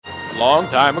long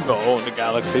time ago in a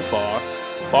galaxy far,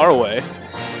 far away,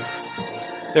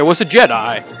 there was a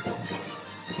Jedi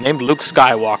named Luke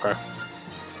Skywalker.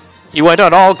 He went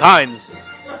on all kinds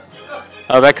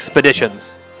of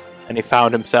expeditions, and he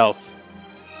found himself,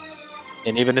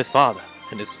 and even his father,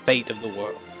 and his fate of the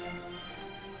world.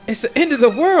 It's the end of the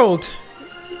world.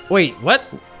 Wait, what?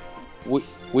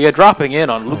 We are dropping in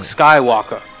on Luke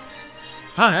Skywalker,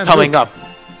 Hi, I'm coming Luke.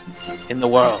 up in the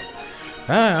world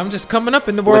Hi, I'm just coming up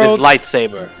in the with world. his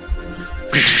lightsaber,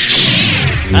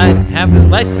 I have this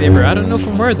lightsaber. I don't know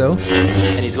from where though.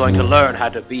 and he's going to learn how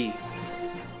to be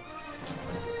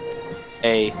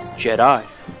a Jedi.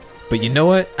 But you know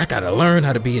what? I gotta learn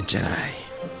how to be a Jedi.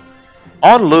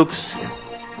 On Luke's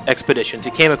expeditions,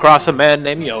 he came across a man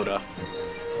named Yoda.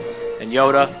 And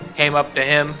Yoda came up to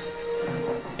him,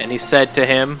 and he said to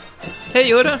him, Hey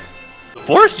Yoda. "The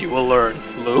Force you will learn,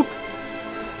 Luke.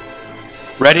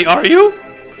 Ready, are you?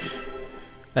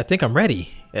 I think I'm ready.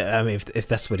 I mean, if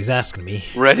that's what he's asking me.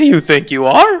 Ready, you think you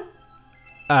are?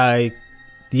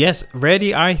 Yes,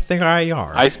 ready. I think I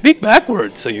are. I speak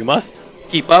backwards, so you must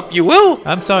keep up, you will.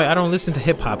 I'm sorry. I don't listen to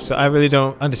hip hop, so I really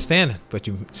don't understand what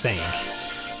you're saying.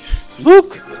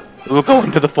 Luke, we will go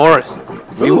into the forest.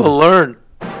 We will learn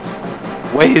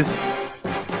ways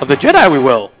of the Jedi, we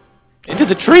will. Into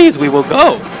the trees we will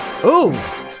go. Oh,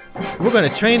 we're gonna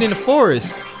train in the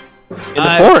forest. In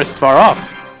the forest, far off.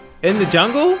 In the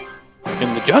jungle?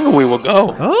 In the jungle we will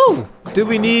go. Oh, do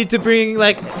we need to bring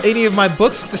like any of my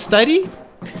books to study?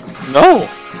 No,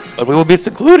 but we will be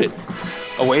secluded,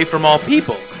 away from all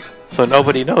people, so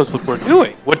nobody knows what we're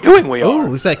doing. What doing we are.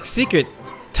 Oh, it's like secret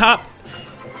top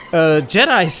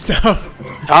Jedi stuff.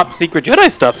 Top secret Jedi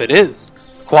stuff it is.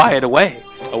 Quiet away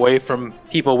from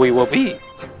people we will be,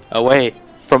 away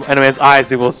from enemy's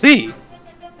eyes we will see.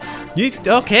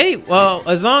 Okay? Well,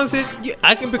 as long as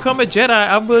I can become a Jedi,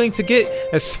 I'm willing to get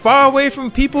as far away from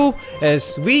people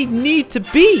as we need to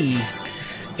be.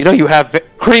 You know, you have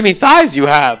creamy thighs. You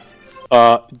have,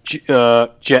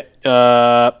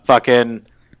 fucking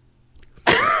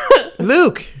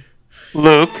Luke.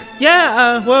 Luke.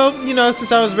 Yeah, well, you know,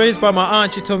 since I was raised by my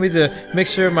aunt, she told me to make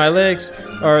sure my legs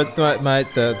are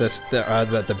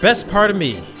the best part of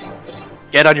me.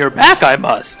 Get on your back, I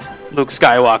must, Luke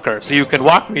Skywalker, so you can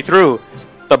walk me through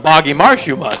the boggy marsh.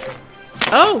 You must.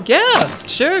 Oh yeah,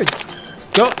 sure.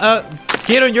 Go,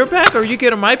 get on your back, or you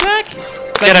get on my back.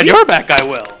 Get on your back, I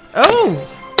will. Oh,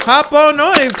 hop on.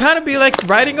 It kind of be like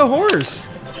riding a horse.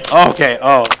 Okay.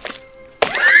 Oh.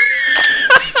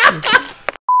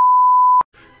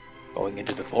 Going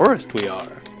into the forest, we are.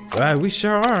 Well, we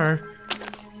sure are.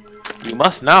 You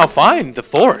must now find the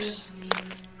Force.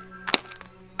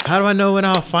 How do I know when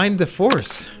I'll find the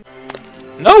Force?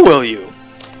 Know will you?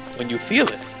 When you feel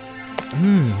it.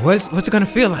 What's it gonna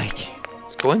feel like?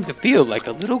 It's going to feel like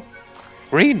a little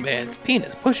green man's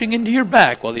penis pushing into your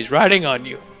back while he's riding on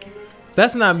you.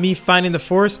 That's not me finding the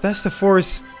Force. That's the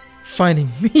Force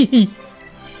finding me.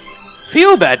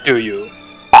 Feel that, do you?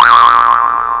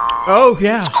 Oh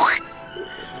yeah.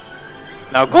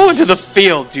 Now go into the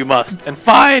field, you must, and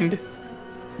find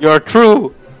your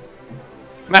true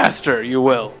master, you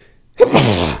will.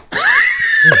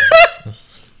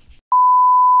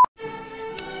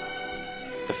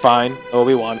 To find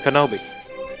Obi-Wan Kenobi.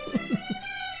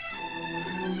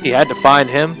 He had to find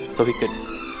him so he could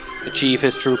achieve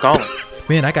his true calling.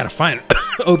 Man, I gotta find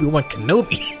Obi-Wan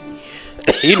Kenobi.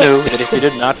 He knew that if he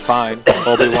did not find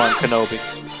Obi-Wan Kenobi,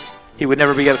 he would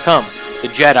never become the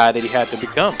Jedi that he had to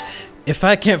become. If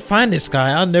I can't find this guy,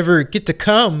 I'll never get to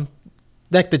come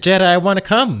like the Jedi I want to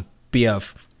come be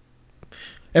of.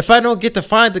 If I don't get to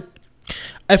find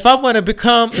if I want to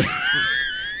become,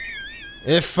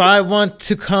 if I want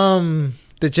to come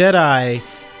the Jedi,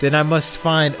 then I must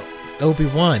find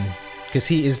Obi-Wan, because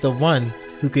he is the one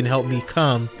who can help me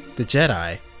come the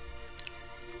Jedi.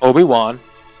 Obi-Wan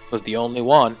was the only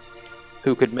one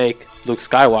who could make Luke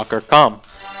Skywalker come.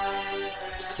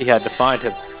 He had to find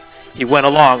him. He went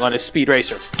along on his speed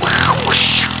racer.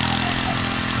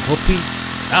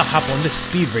 I'll hop on this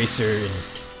speed racer and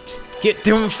get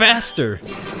to him faster.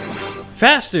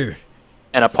 Faster.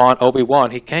 And upon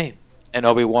Obi-Wan he came. And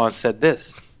Obi-Wan said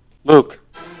this. Luke,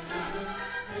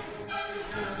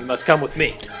 you must come with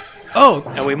me. Oh,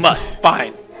 And we must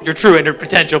find your true inner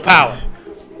potential power.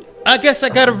 I guess I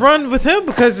gotta run with him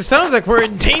because it sounds like we're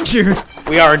in danger.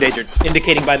 We are endangered,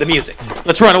 indicating by the music.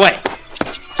 Let's run away.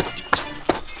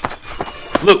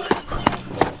 Luke,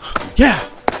 Yeah.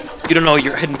 you don't know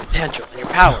your hidden potential and your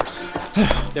powers.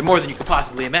 They're more than you could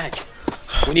possibly imagine.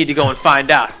 We need to go and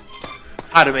find out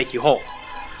how to make you whole.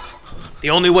 The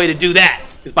only way to do that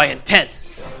is by intense,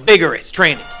 vigorous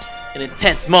training. in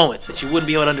intense moments that you wouldn't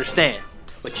be able to understand,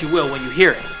 but you will when you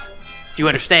hear it. Do you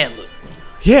understand, Luke?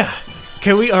 Yeah.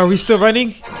 Are we still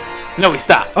running? No, we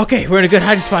stopped. Okay, we're in a good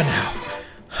hiding spot now.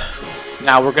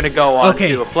 Now we're gonna go on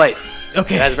to a place that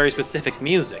Okay. has very specific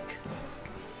music.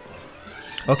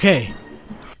 Okay.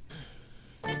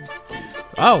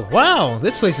 Oh, wow.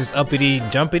 This place is uppity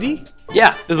jumpity.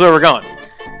 Yeah, this is where we're going.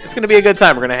 It's gonna be a good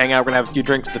time. We're gonna hang out. We're gonna have a few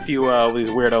drinks with a few of these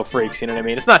weirdo freaks. You know what I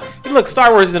mean? It's not. Look,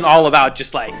 Star Wars isn't all about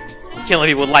just like killing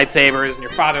people with lightsabers and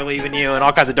your father leaving you and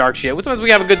all kinds of dark shit. Sometimes we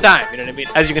have a good time. You know what I mean?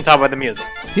 As you can tell by the music.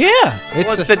 Yeah.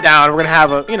 Let's sit down. We're gonna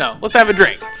have let's have a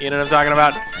drink. You know what I'm talking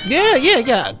about?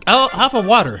 Yeah. I'll have a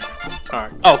water. All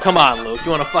right. Oh, come on, Luke.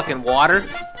 You want a fucking water?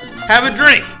 Have a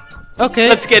drink. Okay.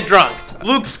 Let's get drunk.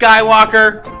 Luke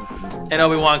Skywalker and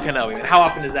Obi-Wan Kenobi. Man, how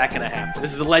often is that gonna happen?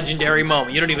 This is a legendary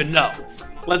moment. You don't even know.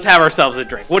 Let's have ourselves a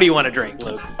drink. What do you want to drink,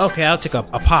 Luke? Okay, I'll take a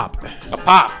pop. A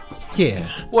pop? Yeah.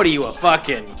 What are you, a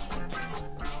fucking...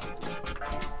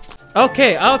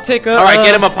 Okay, I'll take a... Alright,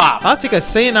 get him a pop. I'll take a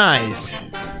St. Ives.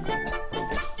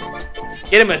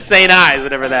 Get him a St. Ives,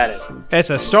 whatever that is.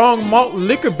 It's a strong malt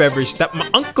liquor beverage that my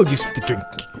uncle used to drink.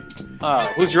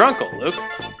 Who's your uncle, Luke?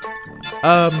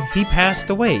 He passed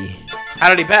away. How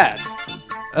did he pass?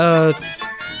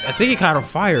 I think he caught on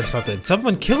fire or something.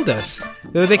 Someone killed us.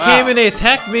 They came and they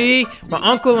attacked me, my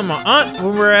uncle, and my aunt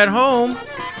when we were at home,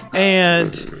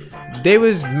 and they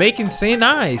was making St.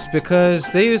 Ives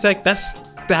because they was like, that's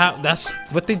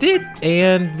what they did,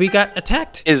 and we got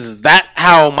attacked. Is that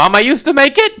how Mama used to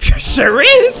make it? Sure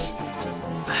is.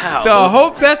 Wow. So I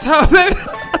hope that's how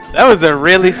that. That was a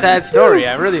really sad story.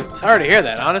 I'm really sorry to hear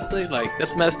that, honestly. Like,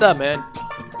 that's messed up, man.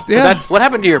 Yeah. What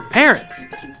happened to your parents?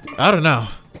 I don't know.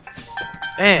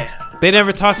 Man. They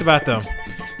never talked about them.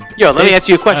 Yo, let me ask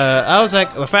you a question. I was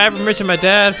like, if I ever mentioned my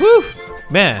dad, whew,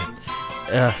 man,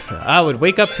 I would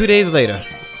wake up 2 days later.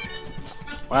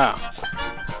 Wow.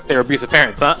 They were abusive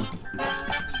parents, huh?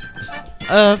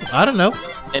 I don't know.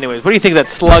 Anyways, what do you think of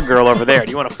that slug girl over there?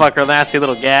 Do you want to fuck her nasty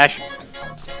little gash?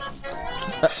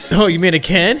 Oh, you mean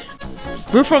again?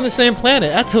 We're from the same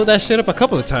planet. I told that shit up a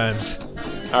couple of times.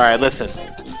 Alright, listen.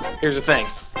 Here's the thing.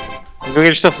 You go get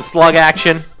yourself some slug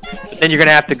action, but then you're going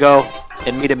to have to go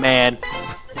and meet a man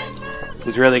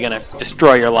who's really going to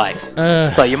destroy your life.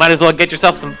 So you might as well get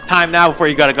yourself some time now before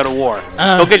you got to go to war.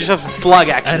 Go get yourself some slug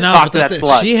action and talk to that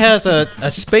slug. She has a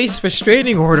space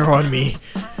restraining order on me.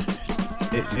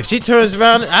 If she turns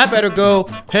around, I better go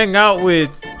hang out with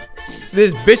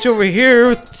this bitch over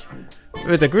here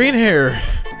with the green hair.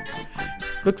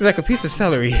 Looks like a piece of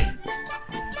celery.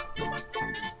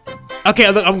 Okay,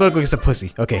 look, I'm gonna go get some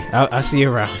pussy. Okay, I'll see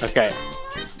you around. Okay.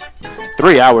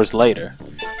 3 hours later,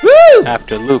 Woo!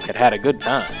 after Luke had had a good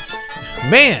time,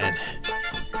 Man,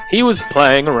 he was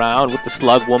playing around with the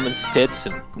slug woman's tits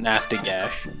and nasty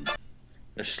gash.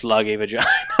 Her sluggy vagina.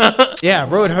 yeah,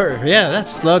 rode her. Yeah, that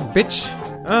slug bitch.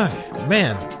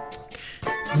 Man,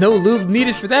 no lube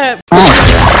needed for that.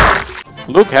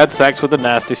 Luke had sex with the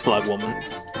nasty slug woman,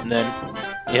 and then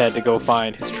he had to go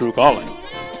find his true calling.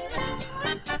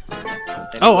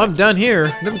 Oh, I'm done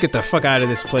here. Let me get the fuck out of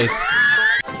this place.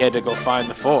 He had to go find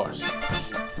the Force.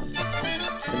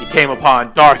 And he came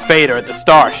upon Darth Vader at the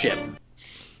starship.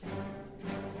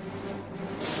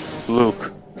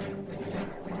 Luke.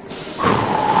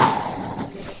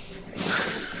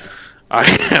 I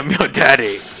am your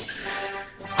daddy.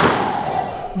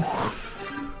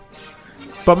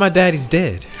 But my daddy's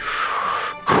dead.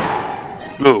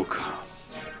 Luke.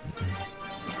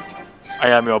 I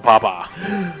am your papa.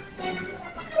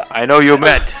 I know you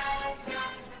met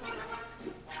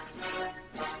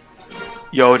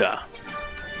Yoda,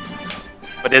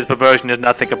 but his perversion is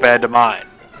nothing compared to mine.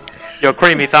 Your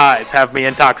creamy thighs have me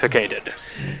intoxicated.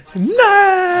 No!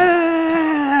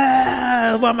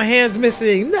 Why my hand's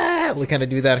missing? No! We kind of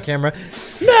do that on camera.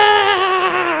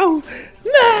 No!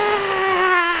 No!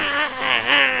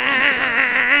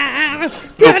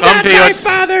 You're not my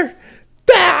father!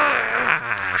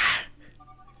 Ah!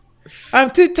 I'm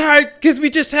too tired because we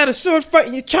just had a sword fight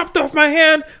and you chopped off my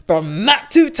hand, but I'm not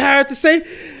too tired to say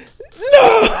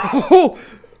no!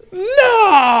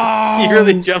 No! You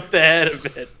really jumped ahead a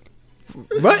bit.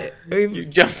 What? You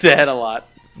jumped ahead a lot.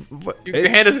 What? Your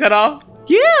hand is cut off?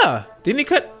 Yeah. Didn't he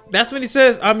cut? That's when he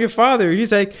says, I'm your father.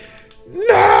 He's like,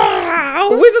 no!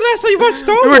 When's the last time you watched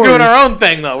Star Wars? We're doing our own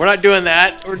thing, though. We're not doing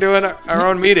that. We're doing our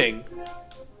own meeting.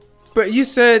 But you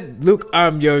said, Luke,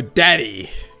 I'm your daddy.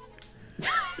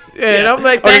 And I'm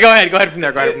like, okay, go ahead from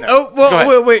there. Oh,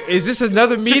 well, wait. Is this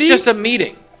another meeting? Just a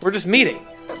meeting. We're just meeting.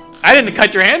 I didn't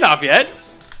cut your hand off yet.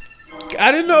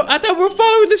 I didn't know. I thought we were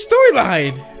following the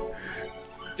storyline.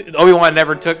 Obi-Wan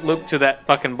never took Luke to that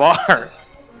fucking bar.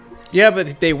 Yeah,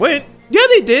 but they went. Yeah,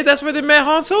 they did. That's where they met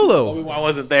Han Solo. Obi-Wan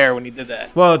wasn't there when he did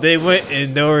that. Well, they went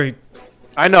and they were.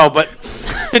 I know, but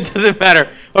it doesn't matter.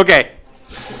 Okay,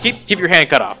 keep your hand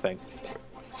cut off thing.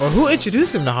 Or who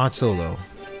introduced him to Han Solo?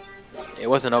 It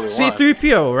wasn't Obi-Wan.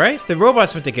 C-3PO, right? The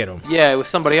robots went to get him. Yeah, it was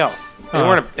somebody else. They Oh.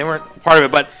 weren't part of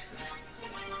it, but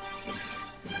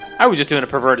I was just doing a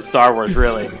perverted Star Wars.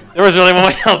 Really, there was really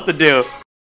much else to do.